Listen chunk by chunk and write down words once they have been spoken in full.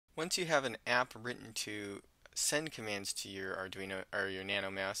once you have an app written to send commands to your Arduino or your Nano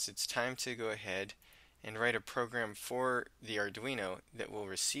Mouse, it's time to go ahead and write a program for the Arduino that will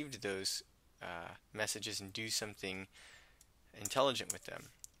receive those messages and do something intelligent with them.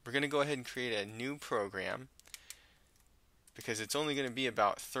 We're going to go ahead and create a new program because it's only going to be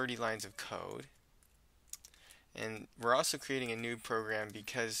about 30 lines of code. And we're also creating a new program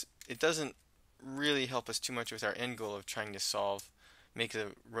because it doesn't really help us too much with our end goal of trying to make the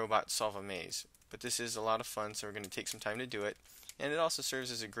robot solve a maze. But this is a lot of fun, so we're going to take some time to do it. And it also serves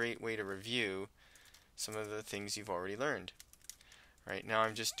as a great way to review some of the things you've already learned. Right now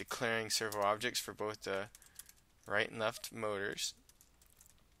I'm just declaring servo objects for both the right and left motors.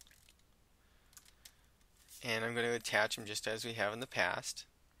 And I'm going to attach them just as we have in the past.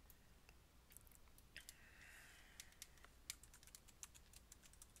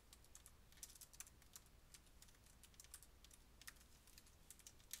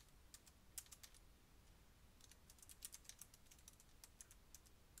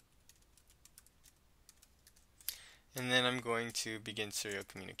 And then I'm going to begin serial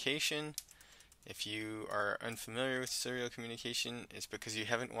communication. If you are unfamiliar with serial communication, it's because you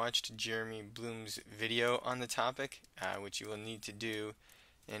haven't watched Jeremy Bloom's video on the topic, which you will need to do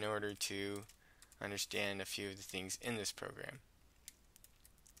in order to understand a few of the things in this program.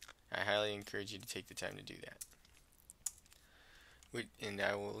 I highly encourage you to take the time to do that. And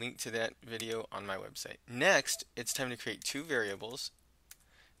I will link to that video on my website. Next, it's time to create two variables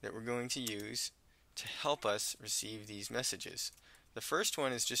that we're going to use to help us receive these messages. The first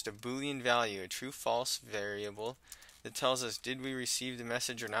one is just a Boolean value, a true-false variable that tells us did we receive the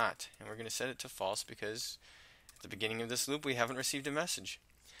message or not. And we're going to set it to false because at the beginning of this loop we haven't received a message.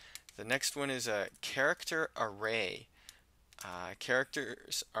 The next one is a character array.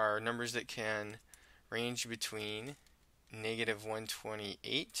 Characters are numbers that can range between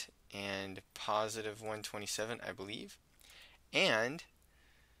 -128 and +127, I believe. And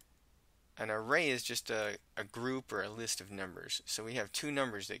an array is just a group or a list of numbers. So we have two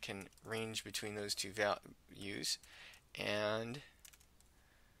numbers that can range between those two values. And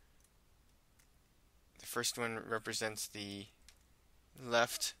the first one represents the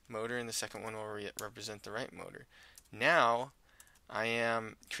left motor and the second one will represent the right motor. Now I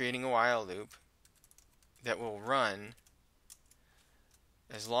am creating a while loop that will run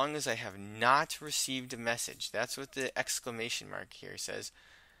as long as I have not received a message. That's what the exclamation mark here says.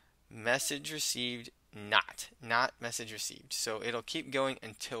 Message received, not message received. So it'll keep going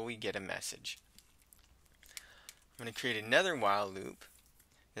until we get a message. I'm going to create another while loop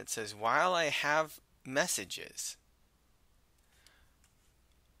that says while I have messages,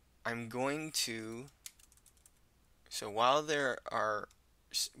 I'm going to, so while there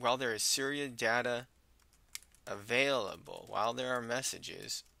is serial data available, while there are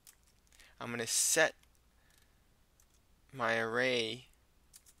messages, I'm going to set my array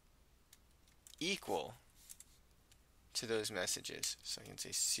equal to those messages. So I can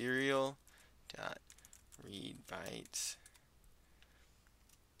say serial dot read bytes.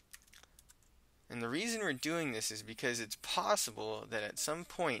 And the reason we're doing this is because it's possible that at some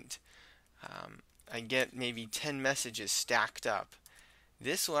point I get maybe 10 messages stacked up.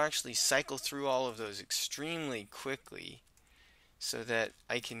 This will actually cycle through all of those extremely quickly so that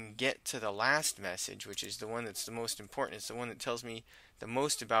I can get to the last message, which is the one that's the most important. It's the one that tells me the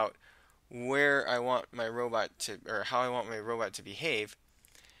most about where I want my robot to, or how I want my robot to behave,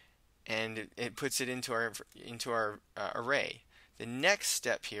 and it puts it into our array. The next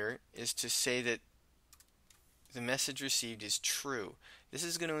step here is to say that the message received is true. This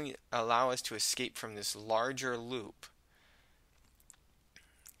is going to allow us to escape from this larger loop.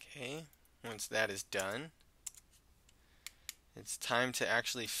 Okay, once that is done, it's time to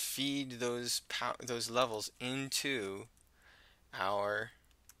actually feed those levels into our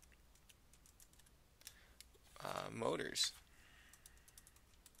motors.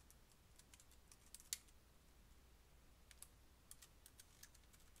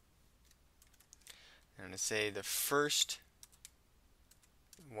 I'm going to say the first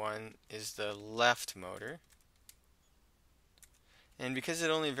one is the left motor. And because it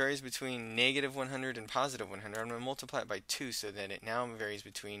only varies between -100 and +100, I'm going to multiply it by 2 so that it now varies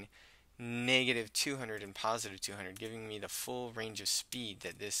between -200 and +200, giving me the full range of speed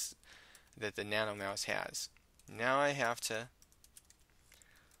that the Nano Mouse has. Now I have to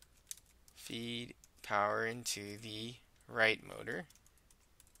feed power into the right motor.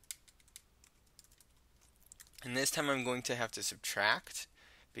 And this time I'm going to have to subtract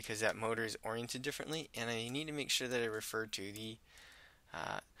because that motor is oriented differently, and I need to make sure that I refer to the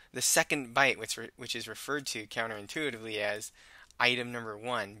second byte, which is referred to counterintuitively as item number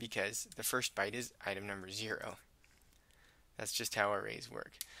 1 because the first byte is item number 0. That's just how arrays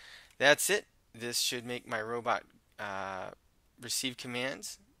work. That's it. This should make my robot receive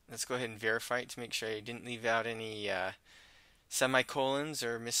commands. Let's go ahead and verify it to make sure I didn't leave out any semicolons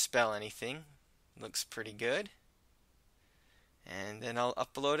or misspell anything. Looks pretty good. And then I'll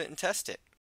upload it and test it.